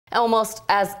Almost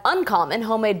as uncommon,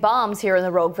 homemade bombs here in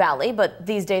the Rogue Valley, but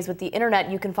these days with the internet,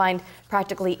 you can find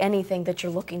practically anything that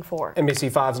you're looking for.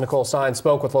 NBC5's Nicole Stein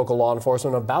spoke with local law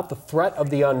enforcement about the threat of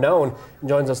the unknown and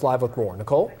joins us live with more.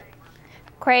 Nicole?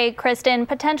 Craig, Kristen,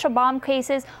 potential bomb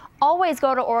cases always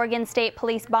go to Oregon State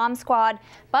Police Bomb Squad,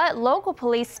 but local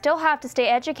police still have to stay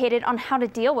educated on how to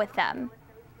deal with them.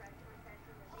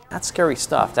 That's scary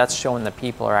stuff. That's showing that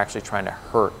people are actually trying to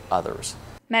hurt others.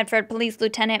 Medford Police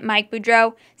Lieutenant Mike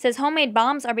Boudreau says homemade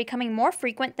bombs are becoming more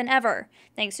frequent than ever,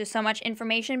 thanks to so much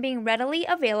information being readily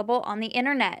available on the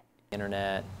internet.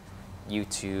 Internet,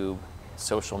 YouTube,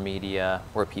 social media,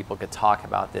 where people could talk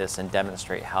about this and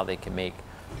demonstrate how they can make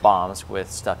bombs with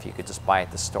stuff you could just buy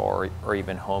at the store or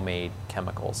even homemade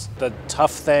chemicals. The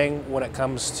tough thing when it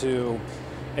comes to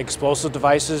explosive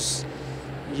devices,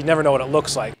 you never know what it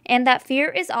looks like. And that fear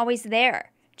is always there.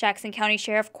 Jackson County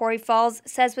Sheriff Corey Falls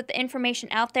says with the information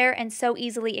out there and so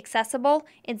easily accessible,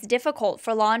 it's difficult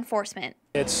for law enforcement.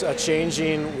 It's a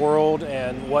changing world,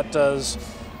 and what does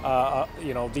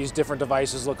these different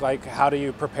devices look like? How do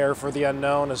you prepare for the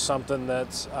unknown is something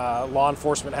that law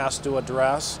enforcement has to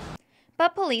address.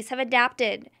 But police have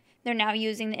adapted. They're now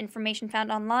using the information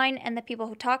found online and the people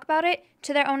who talk about it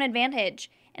to their own advantage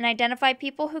and identify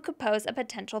people who could pose a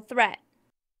potential threat.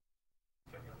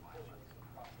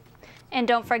 And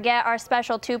don't forget, our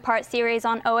special two-part series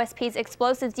on OSP's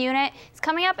Explosives Unit is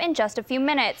coming up in just a few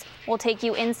minutes. We'll take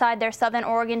you inside their Southern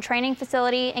Oregon training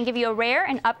facility and give you a rare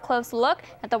and up-close look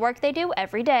at the work they do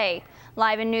every day.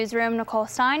 Live in Newsroom, Nicole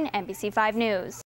Stein, NBC5 News.